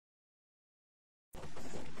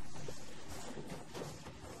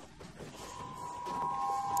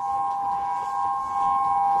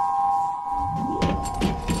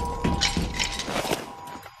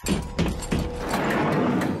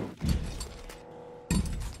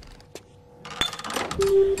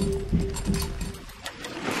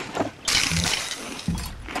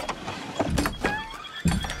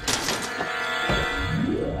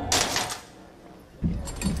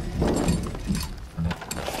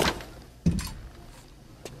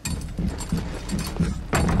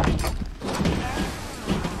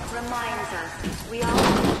We all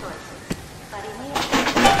have choices, but in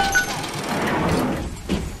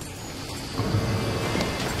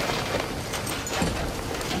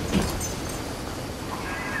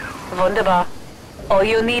the Wunderbar. All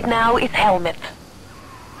you need now is helmet.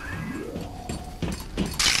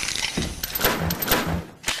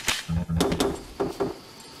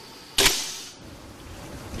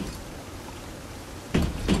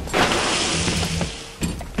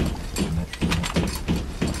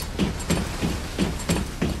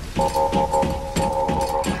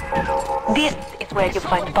 This is where you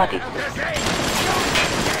find bodies.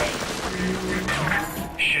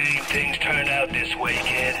 Shame things turned out this way,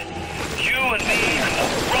 kid. You and me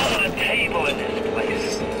run the table in this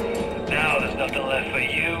place. Now there's nothing left for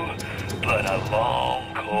you but a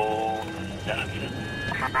long, cold nothing.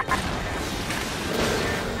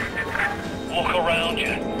 Look around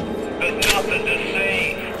you. There's nothing to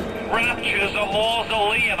save. Rapture's a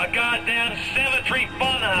mausoleum, a goddamn cemetery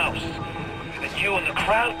funhouse. And you and the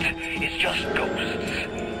crowd is just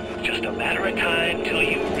ghosts. Just a matter of time till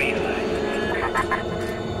you realize.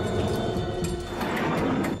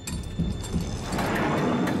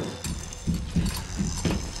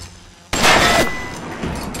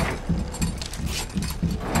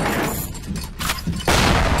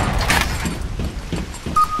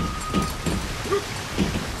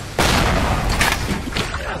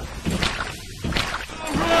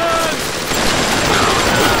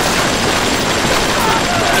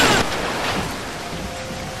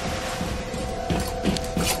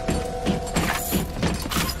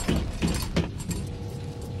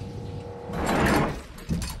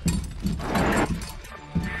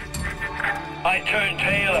 I'd turn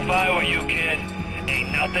tail if I were you, kid.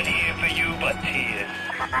 Ain't nothing here for you but tears.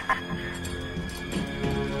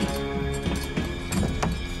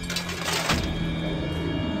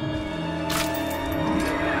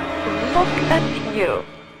 Look at you.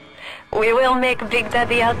 We will make Big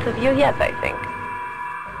Daddy out of you yet, I think.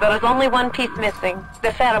 There is only one piece missing, the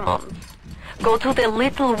pheromones. Go to the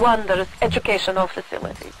Little Wonders educational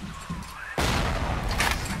facility.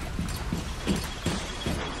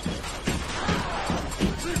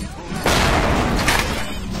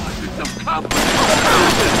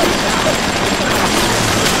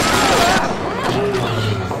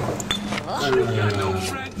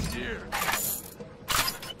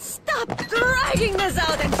 Stop dragging this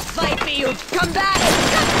out and fight me, you come back!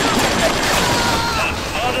 That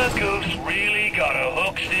mother goose really got her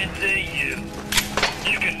hooks into you.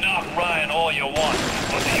 You can knock Ryan all you want,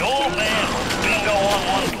 but the old man will bingo on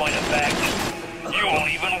one point of fact. You won't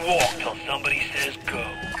even walk till somebody says go.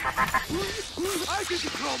 I can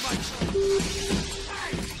control myself.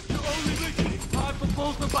 You're only listening. Time for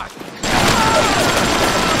both of us.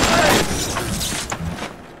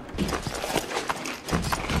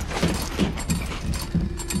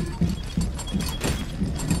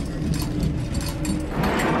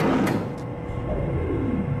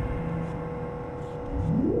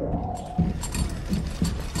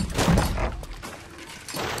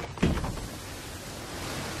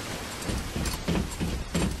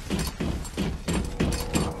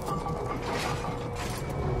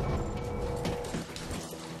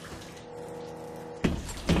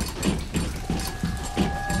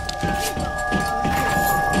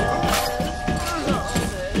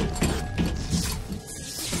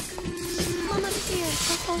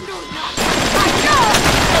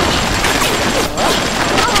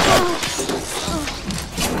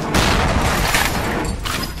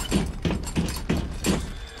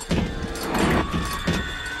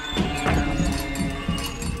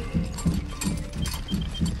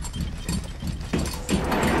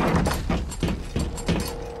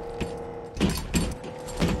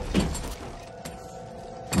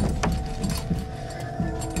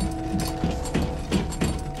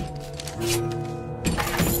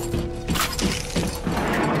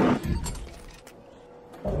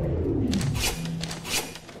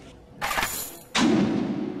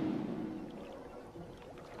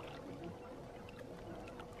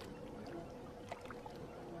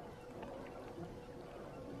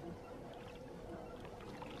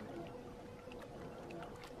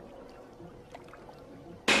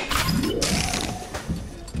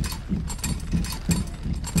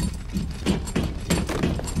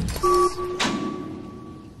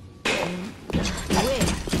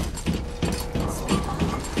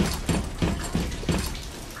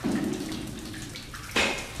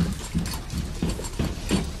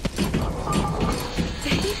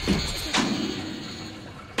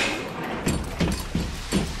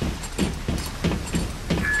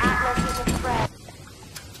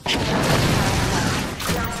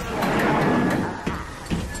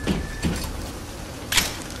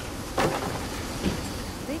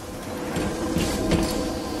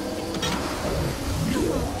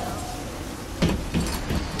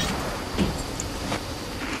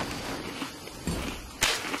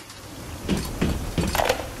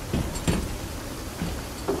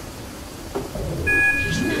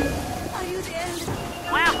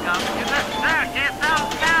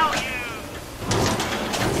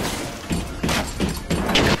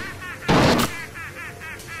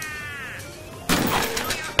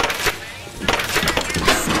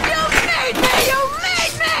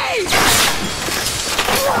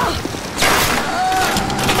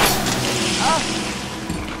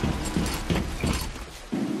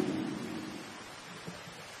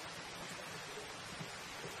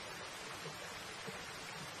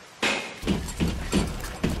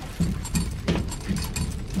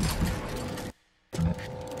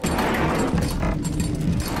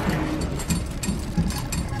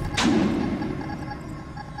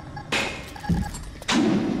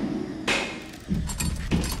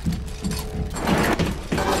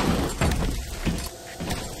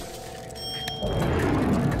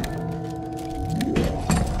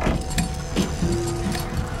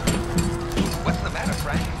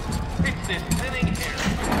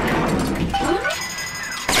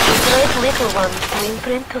 little ones to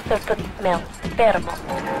imprint to certain smells,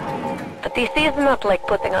 pheromones. But this is not like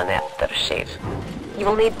putting on aftershave. You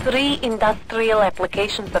will need 3 industrial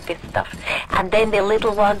applications of this stuff, and then the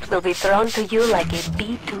little ones will be drawn to you like a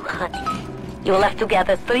bee to honey. You will have to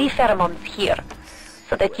gather 3 pheromones here,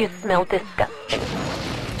 so that you smell disgusting,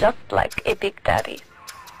 just like a Big Daddy.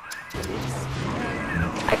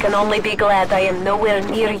 I can only be glad I am nowhere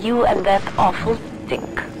near you and that awful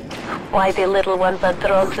stink. Why the little ones are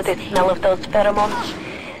drawn to the smell of those pheromones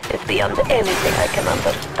is beyond anything I can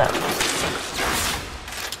understand.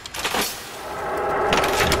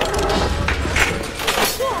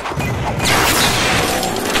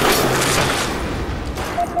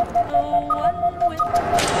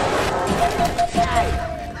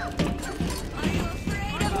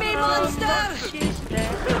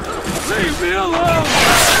 Leave me alone!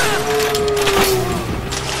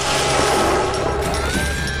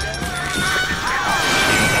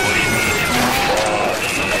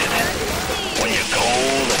 When you're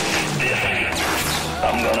cold and stiff,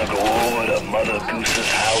 I'm gonna go over to Mother Goose's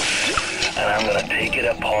house, and I'm gonna take it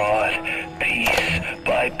apart, piece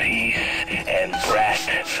by piece, and brat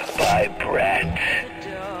by brat.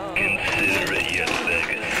 Consider it your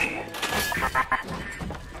legacy.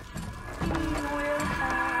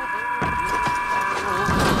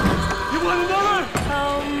 You want another?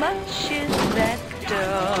 How much is that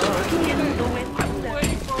dog in the window?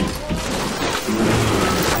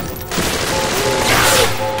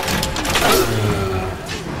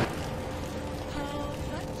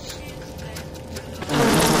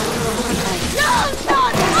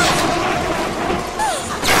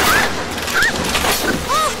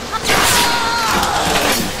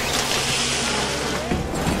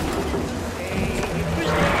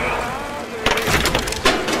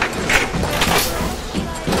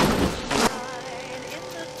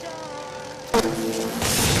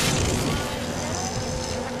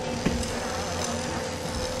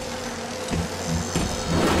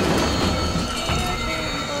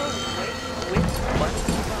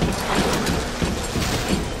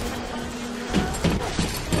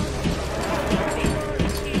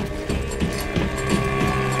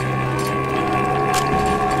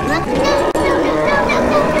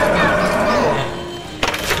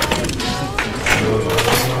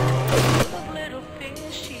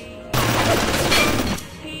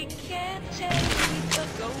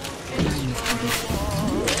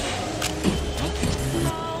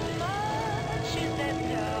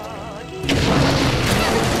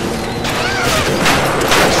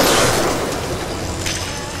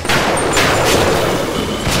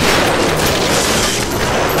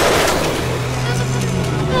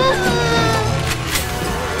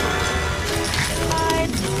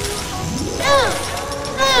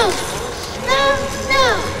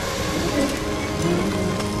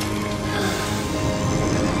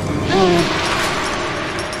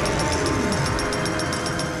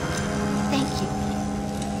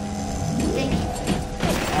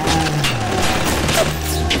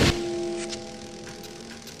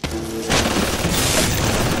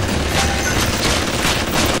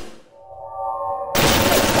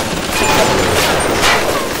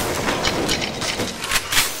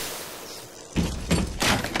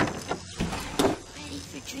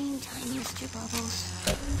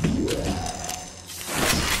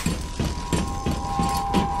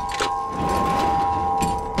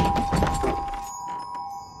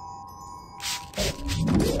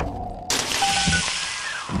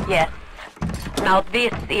 Yes. Now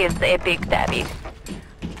this is a Big Daddy.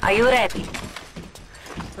 Are you ready?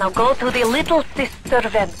 Now go to the little sister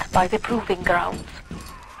vent by the proving grounds.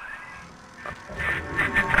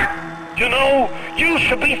 You know, you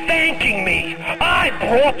should be thanking me. I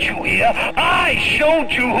brought you here. I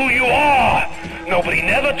showed you who you are. Nobody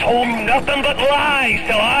never told you nothing but lies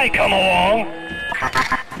till I come along.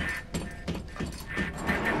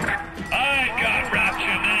 I got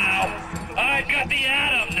Rapture now. I got the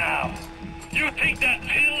Atom now. You think that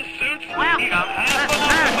pill suits me? Welcome to the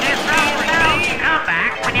circus of Bell's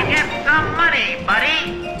comeback when you get some money, buddy.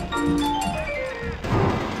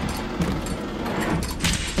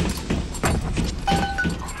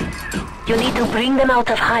 You need to bring them out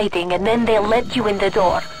of hiding and then they'll let you in the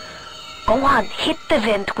door. Go on, hit the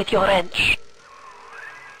vent with your wrench.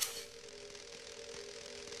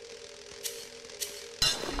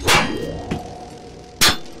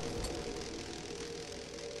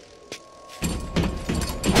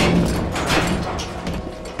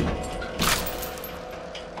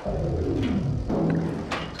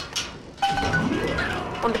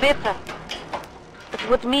 Und bitte, it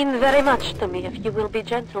would mean very much to me if you will be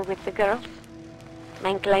gentle with the girls.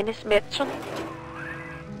 Mein kleines Mädchen.